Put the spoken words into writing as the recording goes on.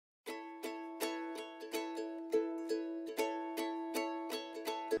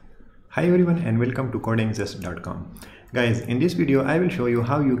Hi everyone and welcome to CodingZest.com. Guys, in this video I will show you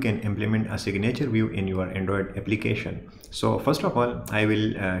how you can implement a signature view in your Android application. So first of all, I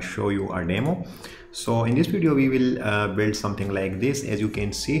will show you a demo. So in this video we will build something like this. As you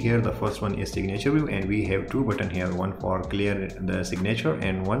can see here, the first one is signature view and we have two buttons here, one for clear the signature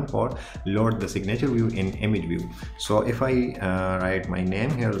and one for load the signature view in Imageview. So if I write my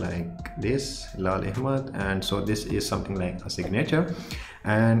name here like this, ihilalahmadd, and so this is something like a signature.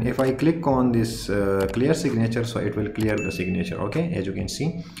 And if I click on this clear signature, so it will clear the signature, okay, as you can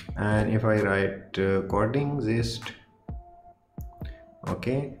see. And if I write CodingZest,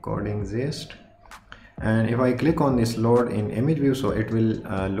 okay, CodingZest, and if I click on this load in Imageview, so it will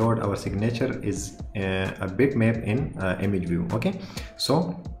load our signature is a bitmap in Imageview. Okay,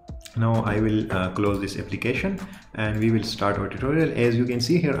 so now I will close this application and we will start our tutorial. As you can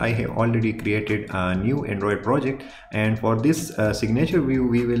see here, I have already created a new Android project, and for this signature view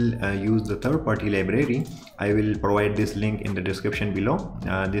we will use the third-party library. I will provide this link in the description below.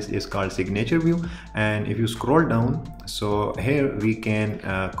 This is called SignatureView, and if you scroll down, so here we can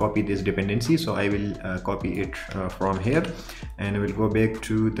copy this dependency. So I will copy it from here, and I will go back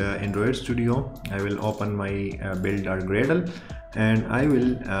to the Android Studio. I will open my build.gradle and I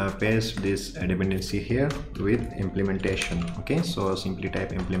will paste this dependency here with implementation. Okay, so simply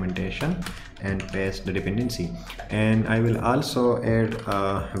type implementation and paste the dependency, and I will also add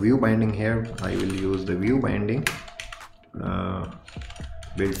a view binding here. I will use the view binding,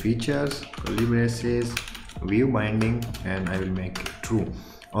 build features, curly braces, view binding, and I will make it true.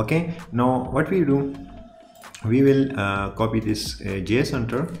 Okay, now what we do, we will copy this JSON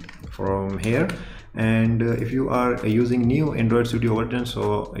from here. And if you are using new Android Studio version,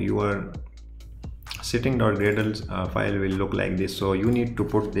 so your setting.gradle file will look like this. So you need to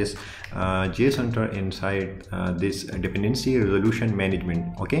put this JSON inside this dependency resolution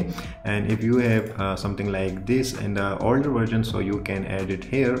management. Okay, and if you have something like this in the older version, so you can add it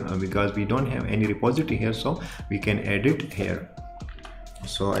here because we don't have any repository here, so we can add it here.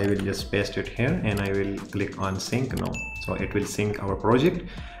 So I will just paste it here and I will click on sync now. So it will sync our project,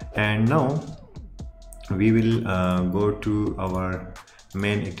 and now we will go to our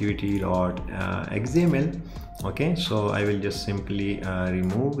main activity.xml. okay, so I will just simply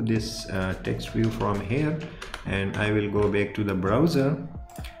remove this text view from here, and I will go back to the browser.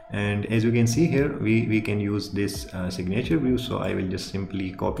 And as you can see here, we can use this signature view. So I will just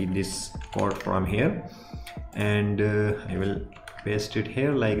simply copy this code from here, and I will paste it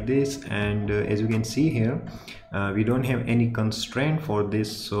here like this. And as you can see here, we don't have any constraint for this,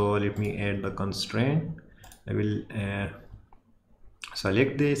 so let me add the constraint. I will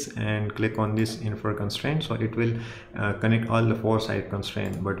select this and click on this infer constraint, so it will connect all the four side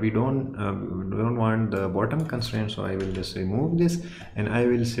constraint, but we don't want the bottom constraint. So I will just remove this and I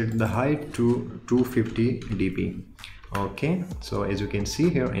will set the height to 250 dp. okay, so as you can see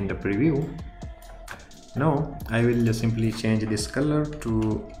here in the preview, now I will just simply change this color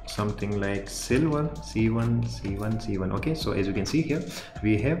to something like silver, C1. okay, so as you can see here,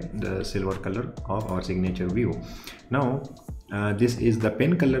 we have the silver color of our signature view. Now this is the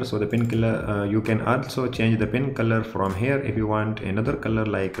pen color. So the pen color, you can also change the pen color from here. If you want another color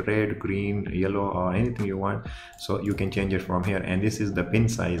like red, green, yellow, or anything you want, so you can change it from here. And this is the pen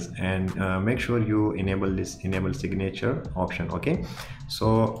size, and make sure you enable this enable signature option. Okay,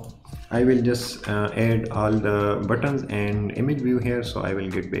 so I will just add all the buttons and image view here, so I will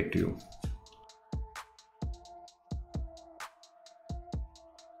get back to you.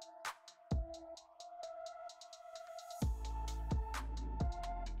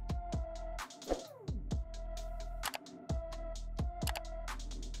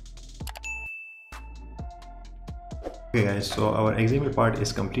 Okay guys, so our XML part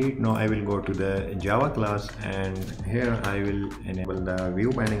is complete. Now I will go to the Java class, and here I will enable the view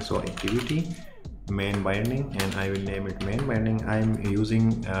binding. So activity main binding, and I will name it main binding. I'm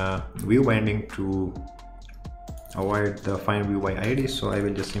using view binding to avoid the find view by ID, so I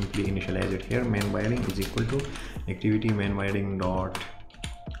will just simply initialize it here. Main binding is equal to activity main binding dot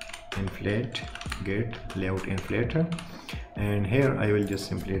inflate get layout inflator, and here I will just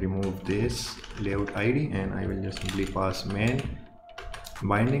simply remove this layout ID and I will just simply pass main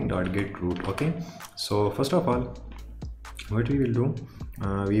binding dot get root. Okay, so first of all, what we will do,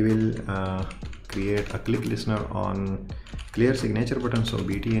 we will create a click listener on clear signature button. So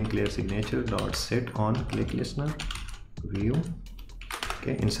btn clear signature dot set on click listener view.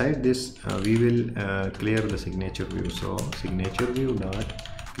 Okay, inside this we will clear the signature view. So signature view dot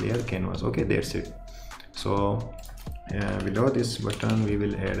clear canvas. Okay, that's it. So below this button we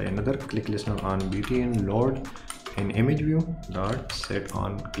will add another click listener on btn load in Imageview dot set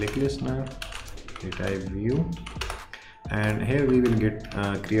on click listener, retype view, and here we will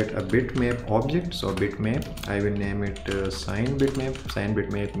create a bitmap object. So bitmap, I will name it sign bitmap. Sign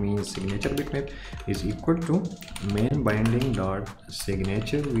bitmap means signature bitmap is equal to main binding dot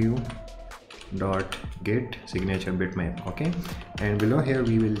signature view dot get signature bitmap. Okay, and below here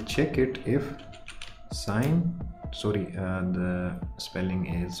we will check it if sign, sorry, the spelling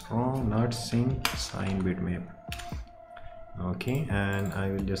is wrong, not sign bitmap. Okay, and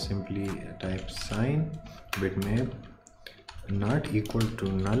I will just simply type sign bitmap not equal to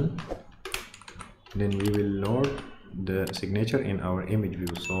null, then we will load the signature in our image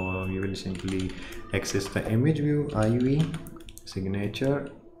view. So we will simply access the image view iv signature,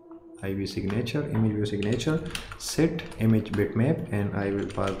 image view signature, set image bitmap, and I will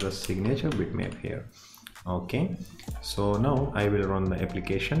pass the signature bitmap here. Okay, so now I will run the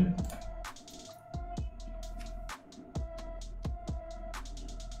application.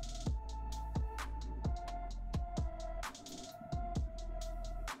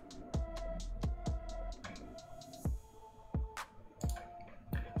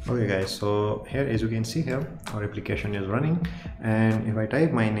 Okay guys, so here as you can see here our application is running, and if I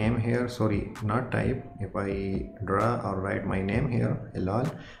type my name here, sorry, not type, if I draw or write my name here, Hilal,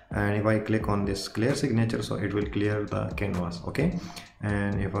 and if I click on this clear signature, so it will clear the canvas. Okay,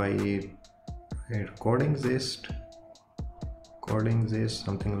 and if I hit CodingZest,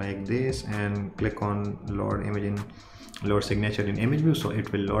 something like this, and click on load image in load signature in image view, so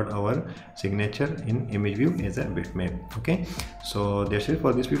it will load our signature in image view as a bitmap. Okay, so that's it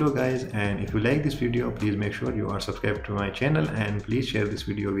for this video guys, and if you like this video, please make sure you are subscribed to my channel, and please share this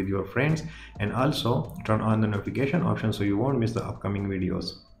video with your friends, and also turn on the notification option so you won't miss the upcoming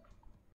videos.